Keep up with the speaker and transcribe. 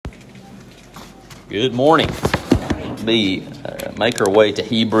Good morning. We make our way to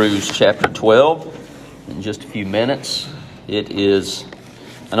Hebrews chapter 12 in just a few minutes. It is,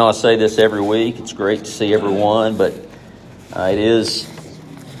 I know I say this every week, it's great to see everyone, but it is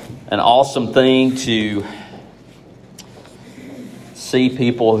an awesome thing to see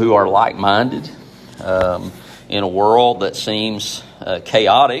people who are like-minded in a world that seems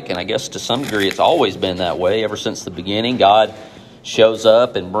chaotic, and I guess to some degree it's always been that way ever since the beginning. God shows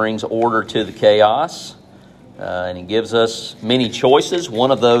up and brings order to the chaos, and He gives us many choices, one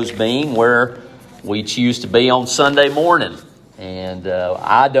of those being where we choose to be on Sunday morning. And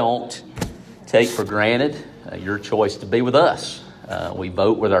I don't take for granted your choice to be with us. We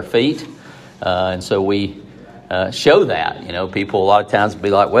vote with our feet, and so we show that. You know, people a lot of times will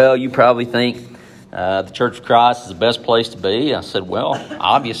be like, well, you probably think the Church of Christ is the best place to be. I said, well,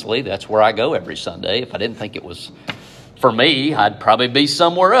 obviously that's where I go every Sunday. If I didn't think it was for me, I'd probably be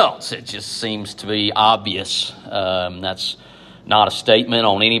somewhere else. It just seems to be obvious. That's not a statement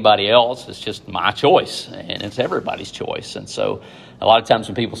on anybody else. It's just my choice, and it's everybody's choice. And so a lot of times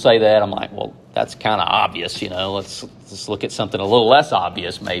when people say that, I'm like, well, that's kind of obvious. You know, let's look at something a little less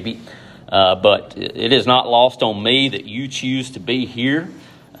obvious maybe. But it is not lost on me that you choose to be here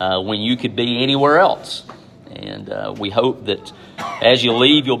when you could be anywhere else. And we hope that as you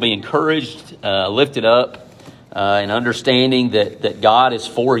leave, you'll be encouraged, lifted up, and understanding that God is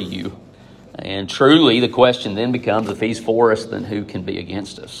for you. And truly, the question then becomes, if He's for us, then who can be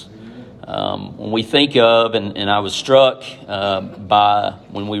against us? When we think of, and I was struck by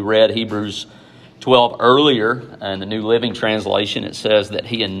when we read Hebrews 12 earlier in the New Living Translation, it says that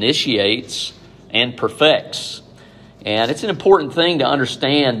He initiates and perfects. And it's an important thing to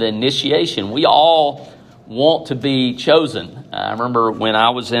understand the initiation. We all want to be chosen. I remember when I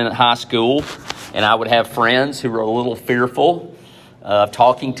was in high school, and I would have friends who were a little fearful of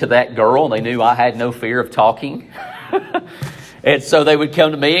talking to that girl. They knew I had no fear of talking. And so they would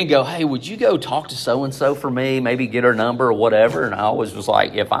come to me and go, hey, would you go talk to so-and-so for me? Maybe get her number or whatever. And I always was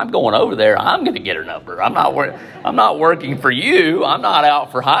like, if I'm going over there, I'm going to get her number. I'm not working for you. I'm not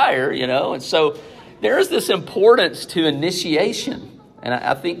out for hire, you know. And so there's this importance to initiation. And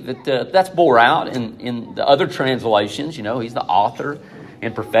I think that that's bore out in the other translations. You know, He's the author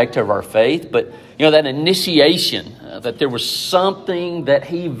and perfecter of our faith. But, you know, that initiation, that there was something that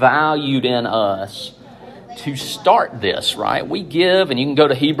He valued in us to start this, right? We give, and you can go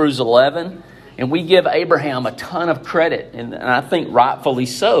to Hebrews 11, and we give Abraham a ton of credit, and I think rightfully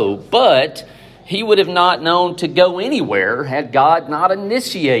so. But he would have not known to go anywhere had God not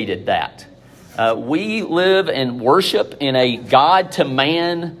initiated that. We live and worship in a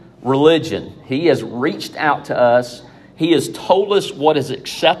God-to-man religion. He has reached out to us. He has told us what is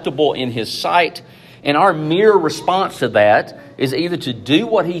acceptable in His sight. And our mere response to that is either to do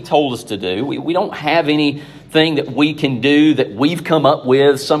what He told us to do. We don't have anything that we can do that we've come up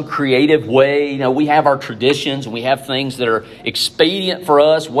with, some creative way. You know, we have our traditions, and we have things that are expedient for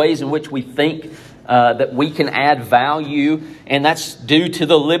us, ways in which we think that we can add value. And that's due to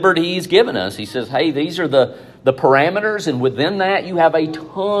the liberty He's given us. He says, hey, these are the parameters, and within that you have a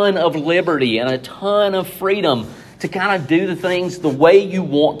ton of liberty and a ton of freedom to kind of do the things the way you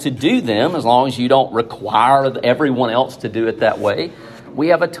want to do them, as long as you don't require everyone else to do it that way. We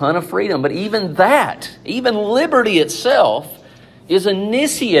have a ton of freedom. But even that, even liberty itself, is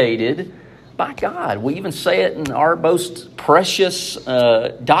initiated by God. We even say it in our most precious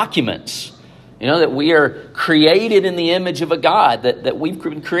documents. You know, that we are created in the image of a God, that we've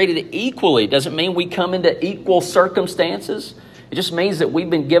been created equally. It doesn't mean we come into equal circumstances. It just means that we've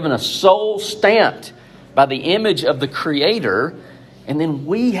been given a soul stamped by the image of the Creator, and then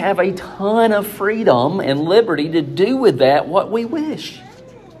we have a ton of freedom and liberty to do with that what we wish.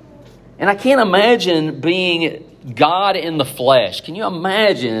 And I can't imagine being God in the flesh. Can you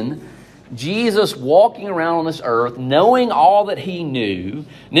imagine Jesus walking around on this earth, knowing all that He knew,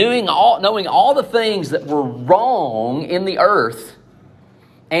 knowing all the things that were wrong in the earth,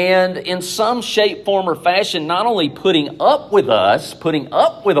 and in some shape, form, or fashion, not only putting up with us, putting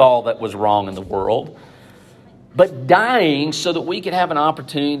up with all that was wrong in the world, but dying so that we could have an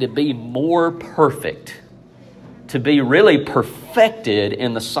opportunity to be more perfect, to be really perfected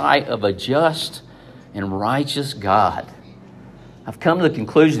in the sight of a just and righteous God. I've come to the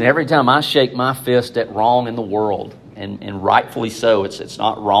conclusion every time I shake my fist at wrong in the world, and rightfully so, it's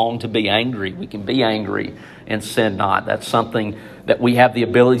not wrong to be angry. We can be angry and sin not. That's something that we have the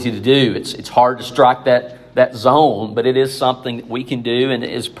ability to do. It's hard to strike that zone, but it is something that we can do, and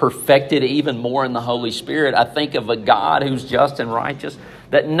is perfected even more in the Holy Spirit. I think of a God who's just and righteous,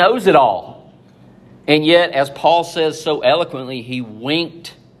 that knows it all. And yet, as Paul says so eloquently, He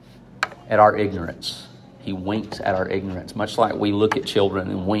winked at our ignorance. He winks at our ignorance, much like we look at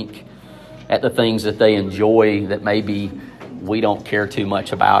children and wink at the things that they enjoy that maybe we don't care too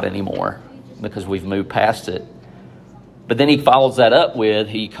much about anymore because we've moved past it. But then he follows that up with,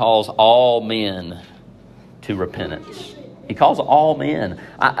 he calls all men to repentance. He calls all men.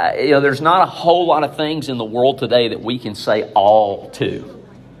 There's not a whole lot of things in the world today that we can say all to.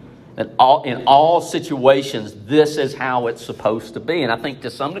 That in all situations, this is how it's supposed to be. And I think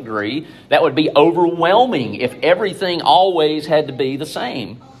to some degree, that would be overwhelming if everything always had to be the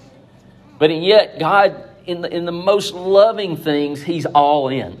same. But yet, God, in the most loving things, He's all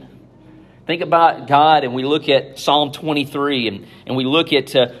in. Think about God, and we look at Psalm 23, and we look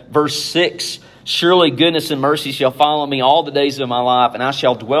at verse 6. Surely goodness and mercy shall follow me all the days of my life, and I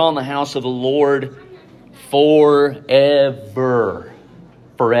shall dwell in the house of the Lord forever.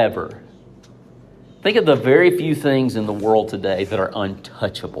 Forever. Think of the very few things in the world today that are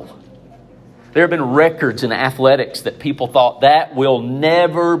untouchable. There have been records in athletics that people thought that will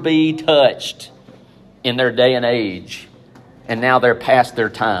never be touched in their day and age. And now they're past their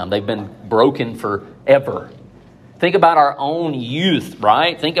time. They've been broken forever. Think about our own youth,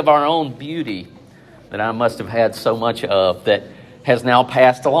 right? Think of our own beauty that I must have had so much of that has now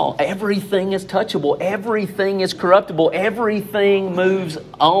passed along. Everything is touchable. Everything is corruptible. Everything moves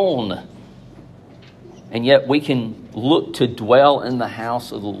on. And yet we can look to dwell in the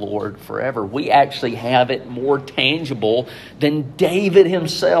house of the Lord forever. We actually have it more tangible than David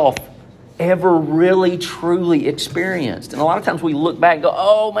himself ever really truly experienced. And a lot of times we look back and go,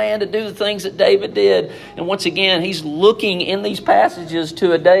 oh man, to do the things that David did. And once again, he's looking in these passages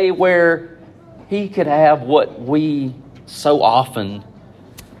to a day where he could have what we so often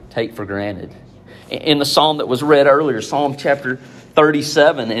take for granted. In the psalm that was read earlier, Psalm chapter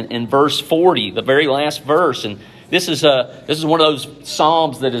 37 and verse 40, the very last verse, and this is one of those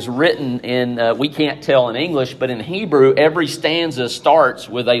psalms that is written in, we can't tell in English, but in Hebrew, every stanza starts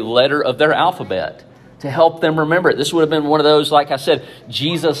with a letter of their alphabet to help them remember it. This would have been one of those, like I said,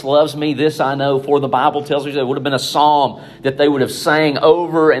 Jesus loves me, this I know, for the Bible tells me. It would have been a psalm that they would have sang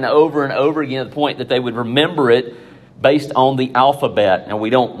over and over and over again, at the point that they would remember it based on the alphabet. And we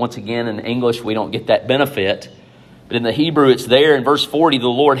don't, once again, in English, we don't get that benefit. But in the Hebrew, it's there. In verse 40, the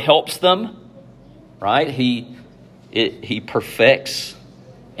Lord helps them, right? He perfects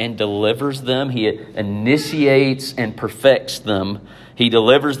and delivers them. He initiates and perfects them. He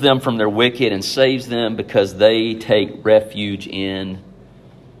delivers them from their wicked and saves them because they take refuge in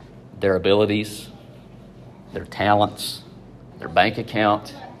their abilities, their talents, their bank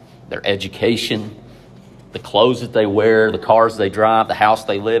account, their education, the clothes that they wear, the cars they drive, the house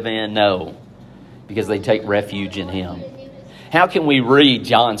they live in. No, because they take refuge in Him. How can we read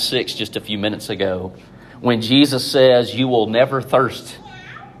John 6 just a few minutes ago when Jesus says, you will never thirst?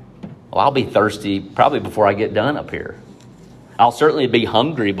 Well, I'll be thirsty probably before I get done up here. I'll certainly be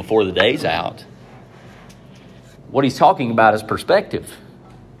hungry before the day's out. What He's talking about is perspective.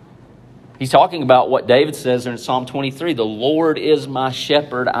 He's talking about what David says in Psalm 23, the Lord is my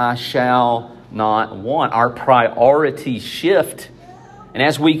shepherd, I shall not want. Our priorities shift. And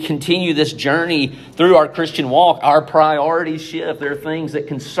as we continue this journey through our Christian walk, our priorities shift. There are things that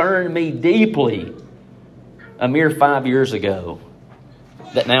concern me deeply a mere 5 years ago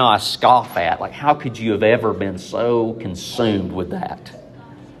that now I scoff at. Like, how could you have ever been so consumed with that?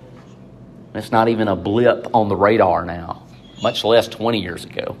 It's not even a blip on the radar now, much less 20 years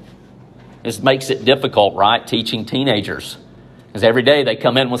ago. This makes it difficult, right, teaching teenagers. Because every day they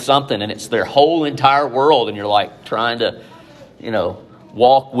come in with something and it's their whole entire world, and you're like trying to,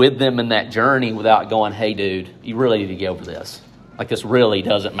 walk with them in that journey without going, hey, dude, you really need to get over this. Like, this really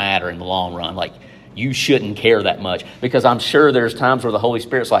doesn't matter in the long run. Like, you shouldn't care that much. Because I'm sure there's times where the Holy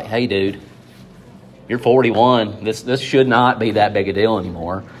Spirit's like, hey, dude, you're 41. This should not be that big a deal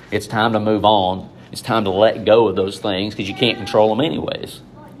anymore. It's time to move on. It's time to let go of those things because you can't control them anyways.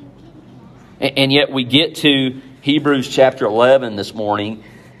 And yet we get to Hebrews chapter 11 this morning,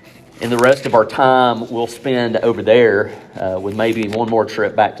 and the rest of our time we'll spend over there with maybe one more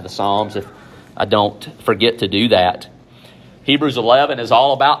trip back to the Psalms if I don't forget to do that. Hebrews 11 is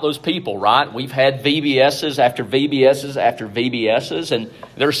all about those people, right? We've had VBSs after VBSs after VBSs, and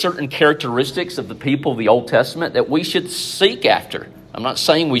there are certain characteristics of the people of the Old Testament that we should seek after. I'm not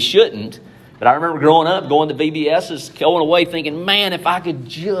saying we shouldn't, but I remember growing up, going to VBSs, going away thinking, man, if I could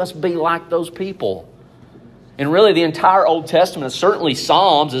just be like those people. And really the entire Old Testament, certainly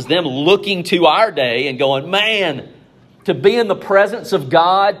Psalms, is them looking to our day and going, man, to be in the presence of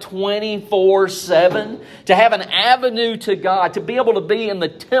God 24/7, to have an avenue to God, to be able to be in the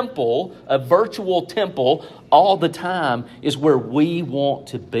temple, a virtual temple, all the time is where we want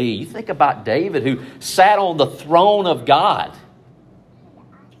to be. You think about David, who sat on the throne of God.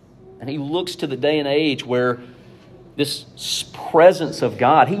 And he looks to the day and age where this presence of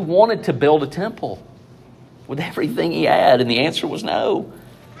God, he wanted to build a temple with everything he had. And the answer was no.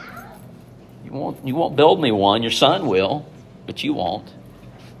 You won't build me one. Your son will, but you won't.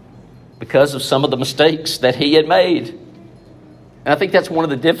 Because of some of the mistakes that he had made. And I think that's one of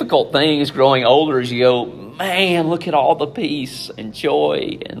the difficult things growing older is you go, man, look at all the peace and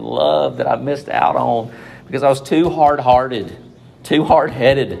joy and love that I missed out on because I was too hard-hearted, too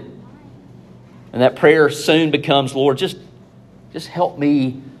hard-headed. And that prayer soon becomes, Lord, just help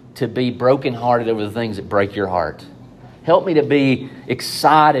me to be brokenhearted over the things that break your heart. Help me to be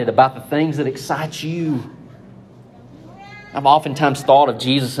excited about the things that excite you. I've oftentimes thought of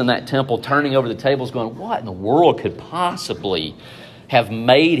Jesus in that temple turning over the tables going, what in the world could possibly have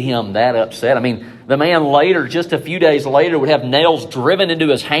made him that upset? I mean, the man later, just a few days later, would have nails driven into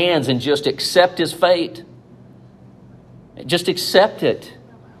his hands and just accept his fate. Just accept it.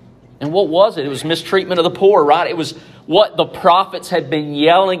 And what was it? It was mistreatment of the poor, right? It was what the prophets had been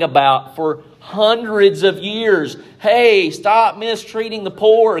yelling about for hundreds of years. Hey, stop mistreating the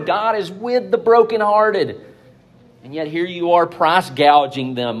poor. God is with the brokenhearted. And yet here you are price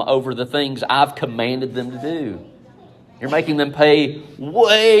gouging them over the things I've commanded them to do. You're making them pay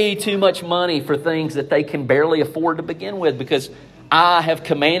way too much money for things that they can barely afford to begin with because I have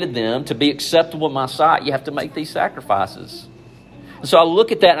commanded them to be acceptable in my sight. You have to make these sacrifices. And so I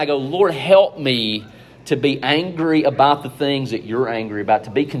look at that and I go, Lord, help me to be angry about the things that you're angry about,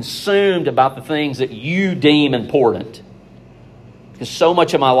 to be consumed about the things that you deem important. Because so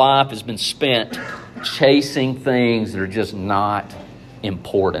much of my life has been spent chasing things that are just not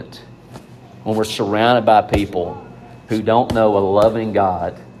important. When we're surrounded by people who don't know a loving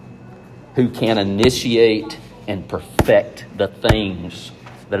God, who can initiate and perfect the things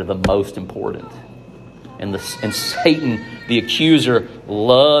that are the most important. And Satan, the accuser,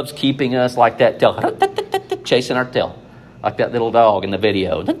 loves keeping us like that tail, chasing our tail, like that little dog in the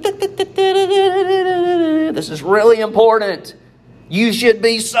video. This is really important. You should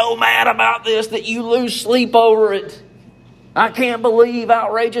be so mad about this that you lose sleep over it. I can't believe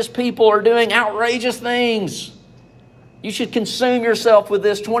outrageous people are doing outrageous things. You should consume yourself with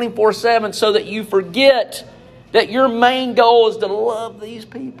this 24/7 so that you forget that your main goal is to love these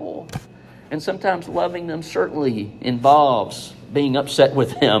people. And sometimes loving them certainly involves being upset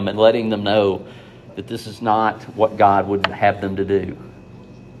with them and letting them know that this is not what God would have them to do.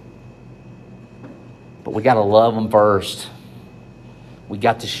 But we got to love them first. We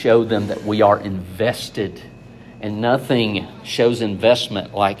got to show them that we are invested. And nothing shows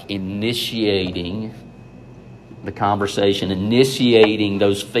investment like initiating the conversation, initiating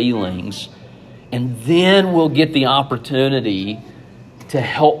those feelings. And then we'll get the opportunity to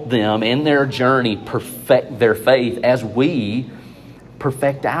help them in their journey perfect their faith as we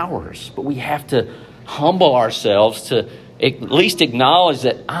perfect ours. But we have to humble ourselves to at least acknowledge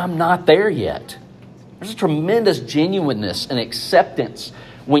that I'm not there yet. There's a tremendous genuineness and acceptance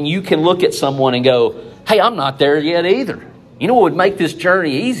when you can look at someone and go, hey, I'm not there yet either. You know what would make this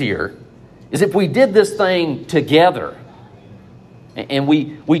journey easier is if we did this thing together and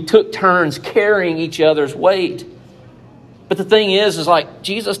we took turns carrying each other's weight. But the thing is like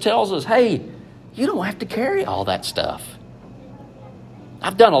Jesus tells us, hey, you don't have to carry all that stuff.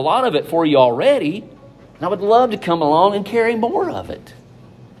 I've done a lot of it for you already, and I would love to come along and carry more of it.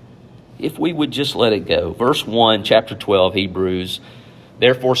 If we would just let it go. Verse 1, chapter 12, Hebrews.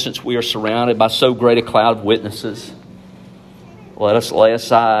 Therefore, since we are surrounded by so great a cloud of witnesses, let us lay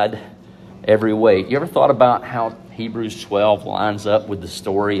aside every weight. You ever thought about how Hebrews 12 lines up with the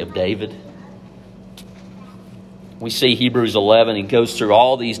story of David? We see Hebrews 11, he goes through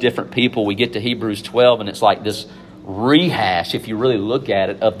all these different people. We get to Hebrews 12, and it's like this rehash, if you really look at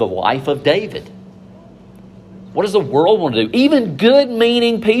it, of the life of David. What does the world want to do? Even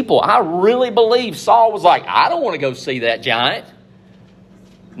good-meaning people. I really believe Saul was like, I don't want to go see that giant.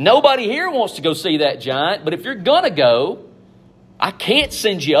 Nobody here wants to go see that giant, but if you're going to go, I can't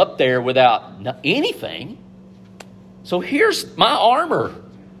send you up there without anything. So here's my armor.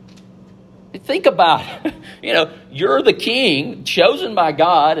 Think about it. You're the king chosen by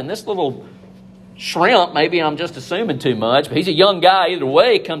God, and this little shrimp, maybe I'm just assuming too much, but he's a young guy either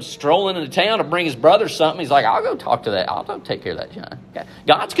way, comes strolling into town to bring his brother something. He's like, I'll go talk to that. I'll go take care of that giant.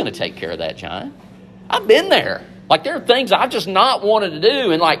 God's going to take care of that giant. I've been there. Like there are things I've just not wanted to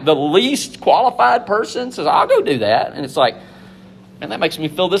do. And like the least qualified person says, I'll go do that. And it's like, man, that makes me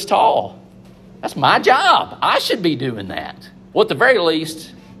feel this tall. That's my job. I should be doing that. Well, at the very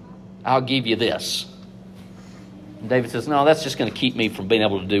least, I'll give you this. And David says, no, that's just going to keep me from being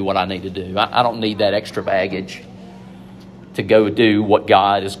able to do what I need to do. I don't need that extra baggage to go do what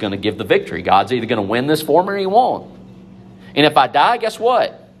God is going to give the victory. God's either going to win this for me or he won't. And if I die, guess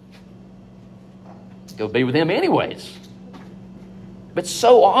what? Go be with him anyways. But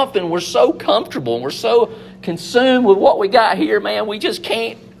so often we're so comfortable and we're so consumed with what we got here, man, we just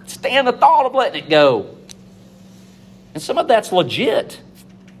can't stand the thought of letting it go. And some of that's legit.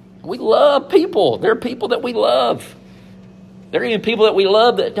 We love people. There are people that we love. There are even people that we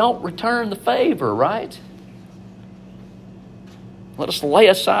love that don't return the favor, right? Let us lay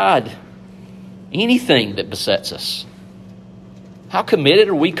aside anything that besets us. How committed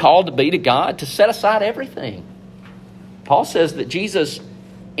are we called to be to God to set aside everything? Paul says that Jesus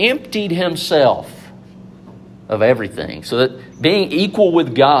emptied himself of everything so that being equal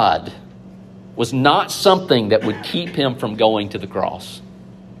with God was not something that would keep him from going to the cross.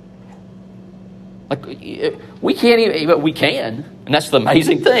 Like we can't even, but we can. And that's the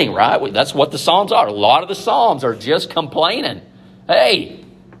amazing thing, right? That's what the Psalms are. A lot of the Psalms are just complaining. Hey,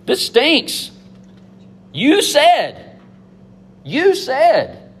 this stinks. You said.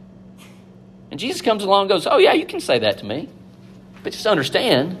 And Jesus comes along and goes, oh yeah, you can say that to me. But just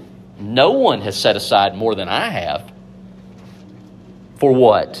understand, no one has set aside more than I have. For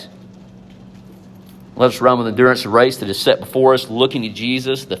what? Let us run with endurance the race that is set before us, looking to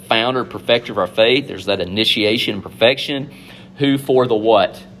Jesus, the founder and perfecter of our faith. There's that initiation and perfection. Who for the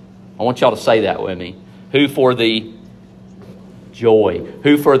what? I want y'all to say that with me. Who for the joy?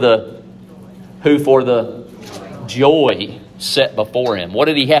 Who for the joy set before him? What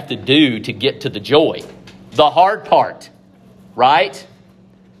did he have to do to get to the joy? The hard part, right?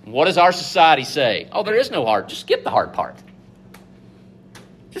 What does our society say? Oh, there is no hard. Just skip the hard part.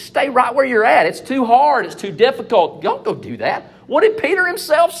 Just stay right where you're at. It's too hard. It's too difficult. Don't go do that. What did Peter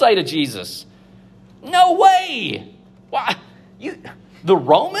himself say to Jesus? No way. Why? The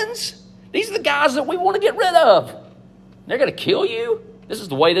Romans? These are the guys that we want to get rid of. They're going to kill you? This is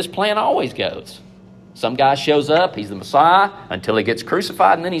the way this plan always goes. Some guy shows up, he's the Messiah, until he gets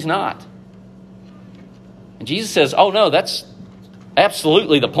crucified, and then he's not. And Jesus says, oh no, that's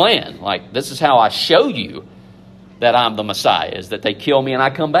absolutely the plan. Like, this is how I show you that I'm the Messiah, is that they kill me and I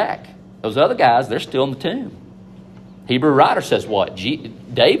come back. Those other guys, they're still in the tomb. Hebrew writer says what?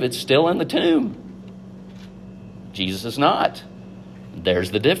 David's still in the tomb. Jesus is not.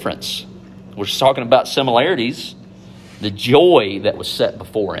 There's the difference. We're just talking about similarities. The joy that was set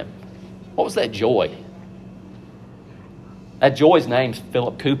before him. What was that joy? That joy's name's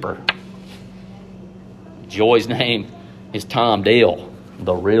Philip Cooper. Joy's name is Tom Deal.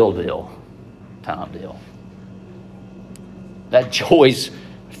 The real deal. Tom Deal. That joy's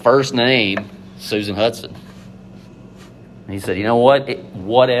first name, Susan Hudson. And he said, you know what?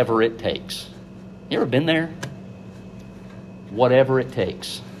 Whatever it takes. You ever been there? Whatever it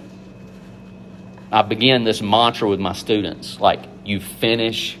takes. I begin this mantra with my students, like, you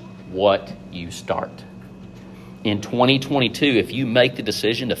finish what you start. In 2022, if you make the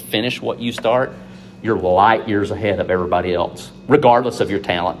decision to finish what you start, you're light years ahead of everybody else, regardless of your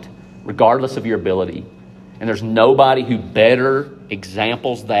talent, regardless of your ability. And there's nobody who better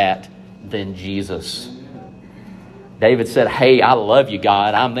examples that than Jesus. David said, hey, I love you,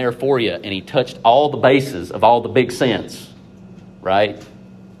 God. I'm there for you. And he touched all the bases of all the big sins, right?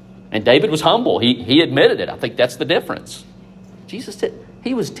 And David was humble. He admitted it. I think that's the difference. Jesus said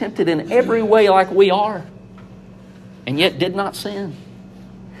he was tempted in every way like we are, and yet did not sin.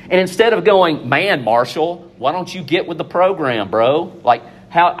 And instead of going, man, Marshall, why don't you get with the program, bro? Like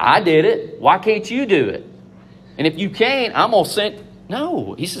how I did it. Why can't you do it? And if you can't, I'm going to send.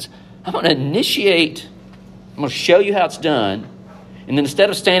 No, he says, I'm going to initiate. I'm going to show you how it's done. And then instead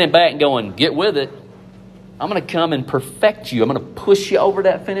of standing back and going, get with it, I'm going to come and perfect you. I'm going to push you over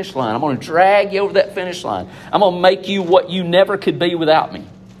that finish line. I'm going to drag you over that finish line. I'm going to make you what you never could be without me.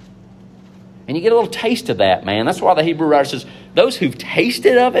 And you get a little taste of that, man. That's why the Hebrew writer says, those who've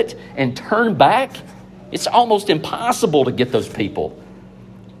tasted of it and turned back, it's almost impossible to get those people.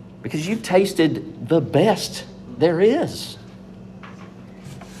 Because you've tasted the best there is.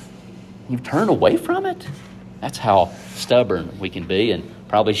 You've turned away from it. That's how stubborn we can be, and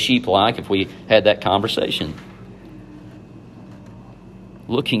probably sheep-like if we had that conversation.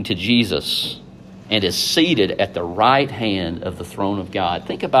 Looking to Jesus and is seated at the right hand of the throne of God.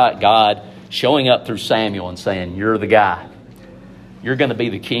 Think about God showing up through Samuel and saying, you're the guy. You're going to be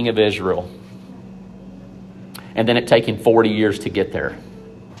the king of Israel. and then it taking 40 years to get there.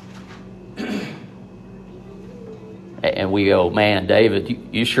 And we go, man, David,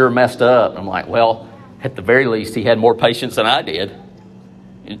 you sure messed up. I'm like, well, at the very least, he had more patience than I did.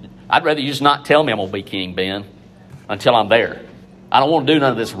 I'd rather you just not tell me I'm going to be king, Ben, until I'm there. I don't want to do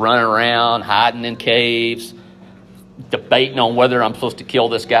none of this running around, hiding in caves, debating on whether I'm supposed to kill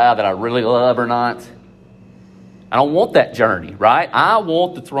this guy that I really love or not. I don't want that journey, right? I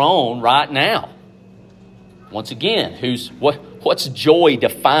want the throne right now. Once again, what's joy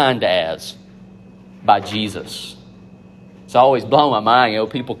defined as? By Jesus. It's always blown my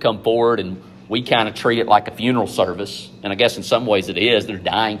mind. People come forward and we kind of treat it like a funeral service. And I guess in some ways it is. They're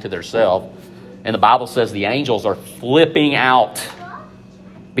dying to themselves. And the Bible says the angels are flipping out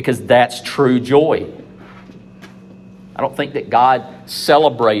because that's true joy. I don't think that God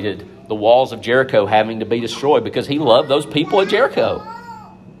celebrated the walls of Jericho having to be destroyed because he loved those people at Jericho.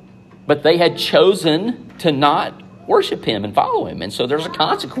 But they had chosen to not worship him and follow him. And so there's a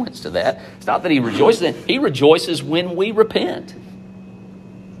consequence to that. It's not that he rejoices. He rejoices when we repent.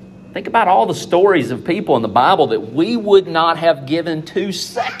 Think about all the stories of people in the Bible that we would not have given 2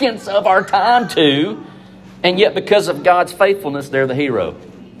 seconds of our time to. And yet because of God's faithfulness, they're the hero.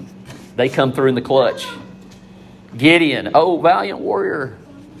 They come through in the clutch. Gideon, oh, valiant warrior,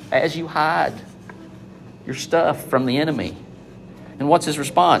 as you hide your stuff from the enemy. And what's his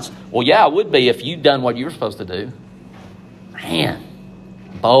response? Well, yeah, it would be if you'd done what you were supposed to do. Man,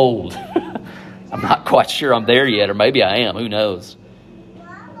 bold. I'm not quite sure I'm there yet, or maybe I am. Who knows?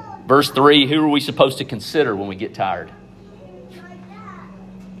 Verse 3, who are we supposed to consider when we get tired?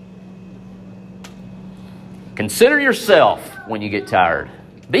 Consider yourself when you get tired.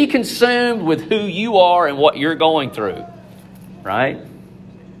 Be consumed with who you are and what you're going through. Right?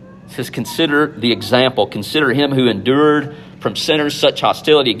 It says, consider the example. Consider him who endured from sinners such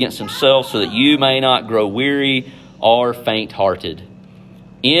hostility against himself, so that you may not grow weary or faint-hearted.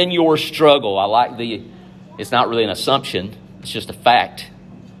 In your struggle, it's not really an assumption, it's just a fact.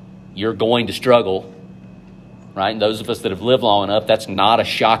 You're going to struggle, right? And those of us that have lived long enough, that's not a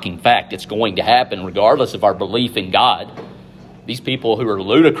shocking fact. It's going to happen regardless of our belief in God. These people who are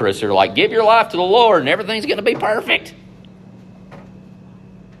ludicrous are like, give your life to the Lord and everything's going to be perfect.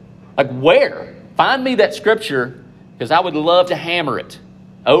 Like where? Find me that scripture, because I would love to hammer it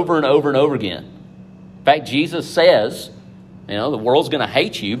over and over and over again. In fact, Jesus says, the world's going to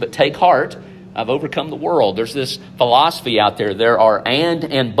hate you, but take heart. I've overcome the world. There's this philosophy out there. There are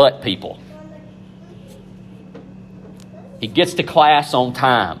and but people. He gets to class on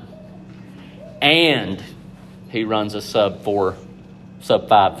time. And he runs a sub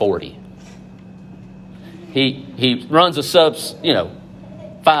 540. He runs a sub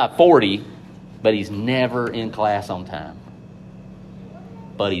 540, but he's never in class on time.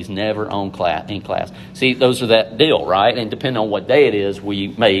 But he's never in class. See, those are that deal, right? And depending on what day it is, we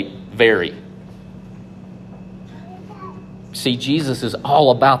may vary. See, Jesus is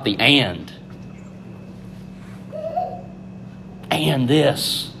all about the and. And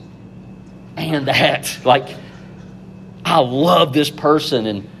this. And that. Like, I love this person,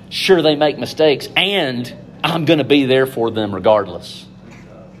 and sure they make mistakes, and I'm going to be there for them regardless.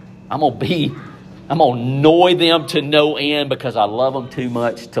 I'm going to annoy them to no end because I love them too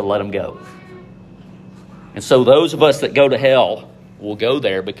much to let them go. And so those of us that go to hell will go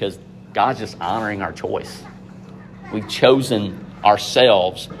there because God's just honoring our choice. We've chosen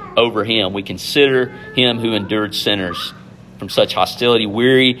ourselves over him. We consider him who endured sinners from such hostility.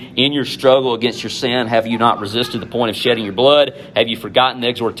 Weary in your struggle against your sin, have you not resisted the point of shedding your blood? Have you forgotten the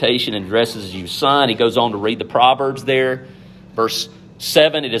exhortation and addresses you son? He goes on to read the Proverbs there. Verse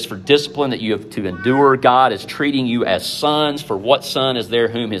 7, it is for discipline that you have to endure. God is treating you as sons. For what son is there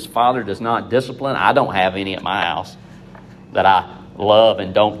whom his father does not discipline? I don't have any at my house that I love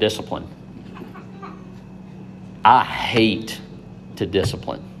and don't discipline. I hate to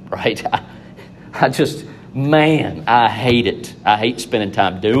discipline, right? I hate it. I hate spending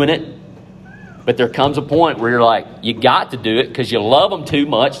time doing it. But there comes a point where you're like, you got to do it because you love them too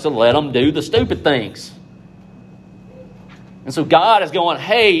much to let them do the stupid things. And so God is going,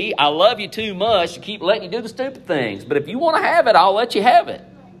 hey, I love you too much to keep letting you do the stupid things. But if you want to have it, I'll let you have it.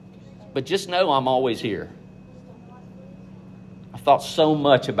 But just know I'm always here. I thought so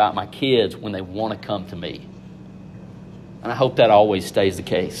much about my kids when they want to come to me. And I hope that always stays the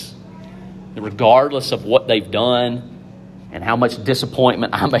case. And regardless of what they've done and how much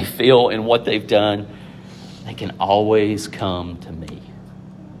disappointment I may feel in what they've done, they can always come to me.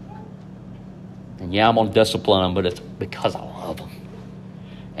 And yeah, I'm going to discipline them, but it's because I love them.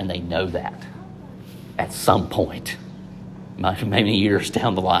 And they know that at some point, many years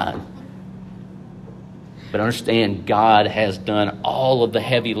down the line. But understand, God has done all of the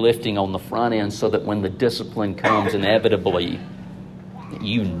heavy lifting on the front end so that when the discipline comes inevitably,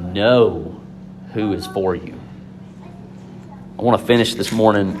 you know who is for you. I want to finish this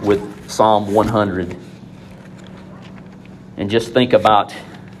morning with Psalm 100. And just think about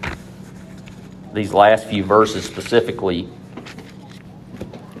these last few verses specifically.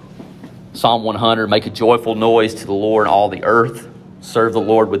 Psalm 100, make a joyful noise to the Lord, all the earth. Serve the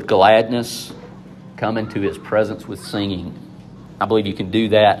Lord with gladness. Come into His presence with singing. I believe you can do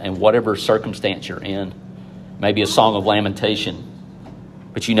that in whatever circumstance you're in. Maybe a song of lamentation.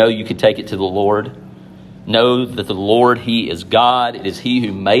 But you know you can take it to the Lord. Know that the Lord, He is God. It is He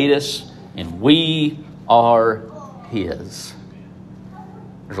who made us, and we are His.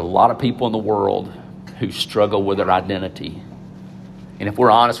 There's a lot of people in the world who struggle with their identity. And if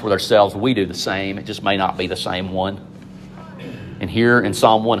we're honest with ourselves, we do the same. It just may not be the same one. And here in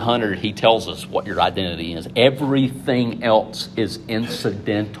Psalm 100, he tells us what your identity is. Everything else is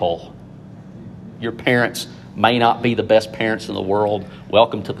incidental. Your parents may not be the best parents in the world.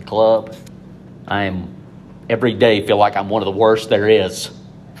 Welcome to the club. Every day feel like I'm one of the worst there is.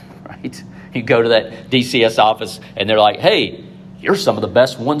 Right? You go to that DCS office and they're like, hey, you're some of the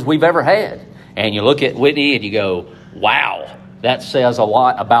best ones we've ever had. And you look at Whitney and you go, wow, that says a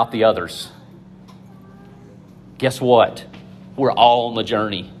lot about the others. Guess what? We're all on the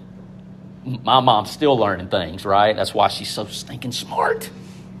journey. My mom's still learning things, right? That's why she's so stinking smart.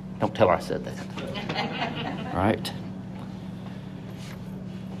 Don't tell her I said that. Right?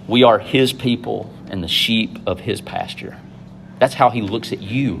 We are His people and the sheep of His pasture. That's how He looks at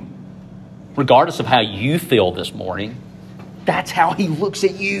you. Regardless of how you feel this morning, that's how He looks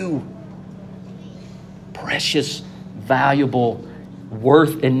at you. Precious, valuable,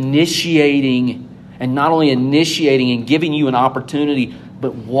 worth initiating. And not only initiating and giving you an opportunity,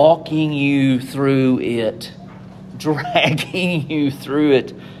 but walking you through it. Dragging you through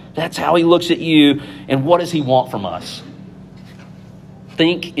it. That's how He looks at you. And what does He want from us?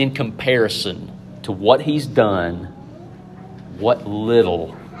 Think in comparison to what He's done, what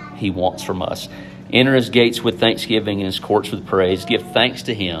little He wants from us. Enter His gates with thanksgiving and His courts with praise. Give thanks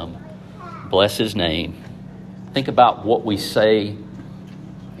to Him. Bless His name. Think about what we say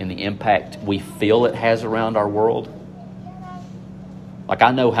and the impact we feel it has around our world. Like,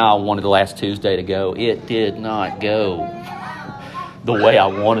 I know how I wanted the last Tuesday to go. It did not go the way I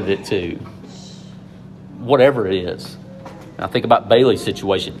wanted it to. Whatever it is. And I think about Bailey's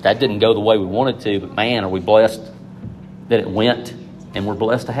situation. That didn't go the way we wanted to, but man, are we blessed that it went, and we're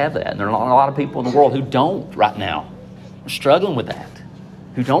blessed to have that. And there are a lot of people in the world who don't right now. We're struggling with that.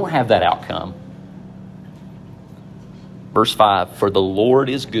 Who don't have that outcome. Verse 5, for the Lord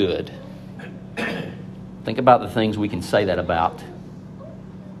is good. Think about the things we can say that about.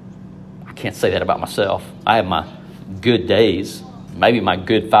 I can't say that about myself. I have my good days, maybe my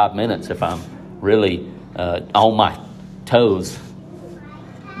good 5 minutes if I'm really on my toes.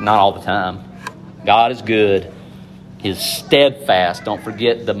 Not all the time. God is good. He is steadfast. Don't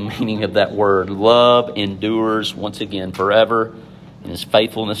forget the meaning of that word. Love endures, once again, forever, and His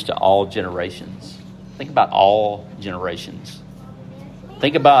faithfulness to all generations. Think about all generations.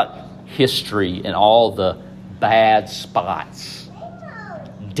 Think about history and all the bad spots,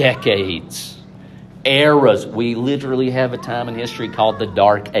 decades, eras. We literally have a time in history called the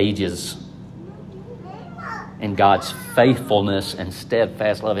Dark Ages. And God's faithfulness and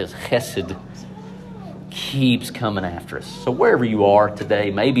steadfast love, His chesed, keeps coming after us. So wherever you are today,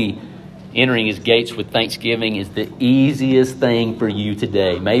 maybe entering His gates with thanksgiving is the easiest thing for you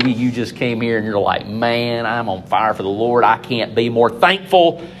today. Maybe you just came here and you're like, man, I'm on fire for the Lord. I can't be more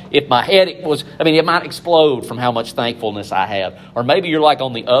thankful. If my head it might explode from how much thankfulness I have. Or maybe you're like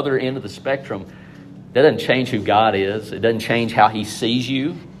on the other end of the spectrum. That doesn't change who God is. It doesn't change how He sees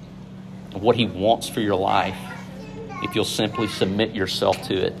you and what He wants for your life. If you'll simply submit yourself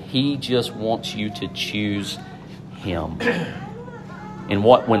to it. He just wants you to choose Him. And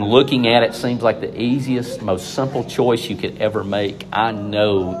when looking at it, seems like the easiest, most simple choice you could ever make. I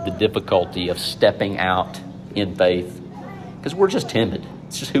know the difficulty of stepping out in faith because we're just timid.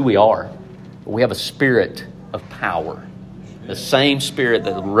 It's just who we are. But we have a spirit of power. The same spirit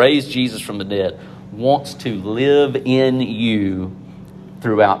that raised Jesus from the dead wants to live in you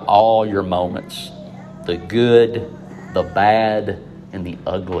throughout all your moments. The good, the bad, and the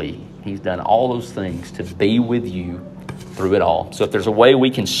ugly. He's done all those things to be with you through it all. So if there's a way we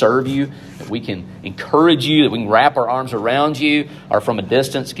can serve you, that we can encourage you, that we can wrap our arms around you, or from a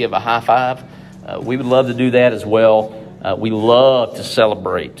distance give a high five, we would love to do that as well. We love to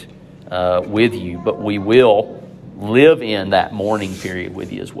celebrate with you, but we will live in that mourning period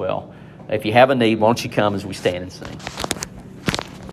with you as well. If you have a need, why don't you come as we stand and sing?